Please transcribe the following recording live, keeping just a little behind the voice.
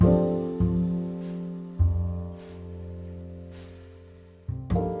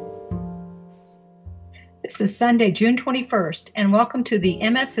This is Sunday, June 21st, and welcome to the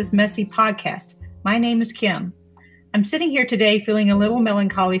MS is Messy podcast. My name is Kim. I'm sitting here today feeling a little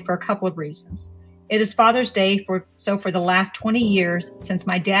melancholy for a couple of reasons. It is Father's Day, for the last 20 years, since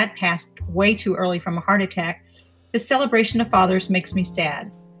my dad passed way too early from a heart attack, this celebration of fathers makes me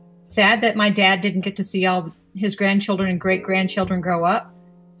sad. Sad that my dad didn't get to see all his grandchildren and great-grandchildren grow up.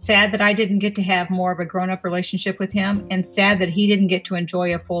 Sad that I didn't get to have more of a grown-up relationship with him, and sad that he didn't get to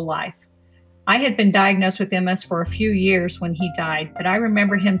enjoy a full life. I had been diagnosed with MS for a few years when he died, but I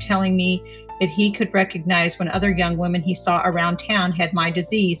remember him telling me that he could recognize when other young women he saw around town had my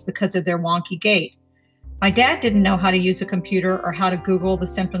disease because of their wonky gait. My dad didn't know how to use a computer or how to Google the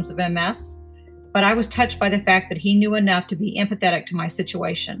symptoms of MS, but I was touched by the fact that he knew enough to be empathetic to my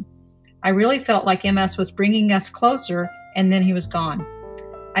situation. I really felt like MS was bringing us closer, and then he was gone.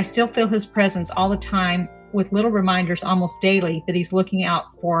 I still feel his presence all the time, with little reminders almost daily that he's looking out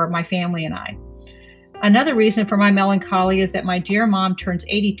for my family and I. Another reason for my melancholy is that my dear mom turns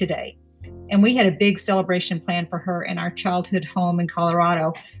 80 today, and we had a big celebration planned for her in our childhood home in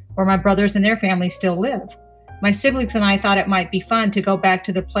Colorado, where my brothers and their families still live. My siblings and I thought it might be fun to go back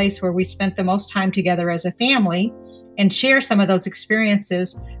to the place where we spent the most time together as a family and share some of those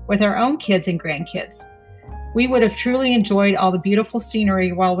experiences with our own kids and grandkids. We would have truly enjoyed all the beautiful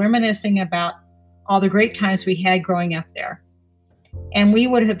scenery while reminiscing about all the great times we had growing up there. And we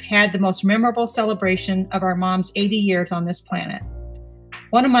would have had the most memorable celebration of our mom's 80 years on this planet.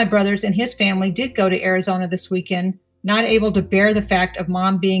 One of my brothers and his family did go to Arizona this weekend, not able to bear the fact of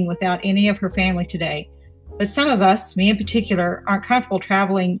mom being without any of her family today. But some of us, me in particular, aren't comfortable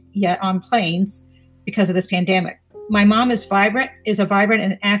traveling yet on planes because of this pandemic. My mom is a vibrant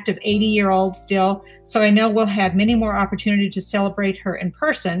and active 80-year-old still, so I know we'll have many more opportunities to celebrate her in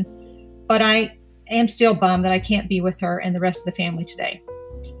person, but I am still bummed that I can't be with her and the rest of the family today.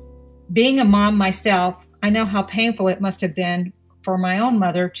 Being a mom myself, I know how painful it must have been for my own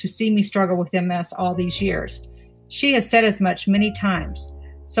mother to see me struggle with MS all these years. She has said as much many times,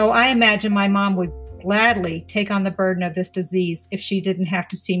 so I imagine my mom would gladly take on the burden of this disease if she didn't have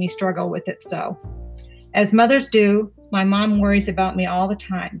to see me struggle with it so. As mothers do, my mom worries about me all the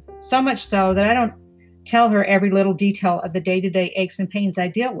time, so much so that I don't tell her every little detail of the day-to-day aches and pains I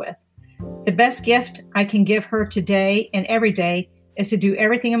deal with. The best gift I can give her today and every day is to do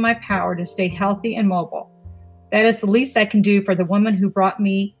everything in my power to stay healthy and mobile. That is the least I can do for the woman who brought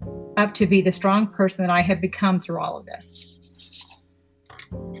me up to be the strong person that I have become through all of this.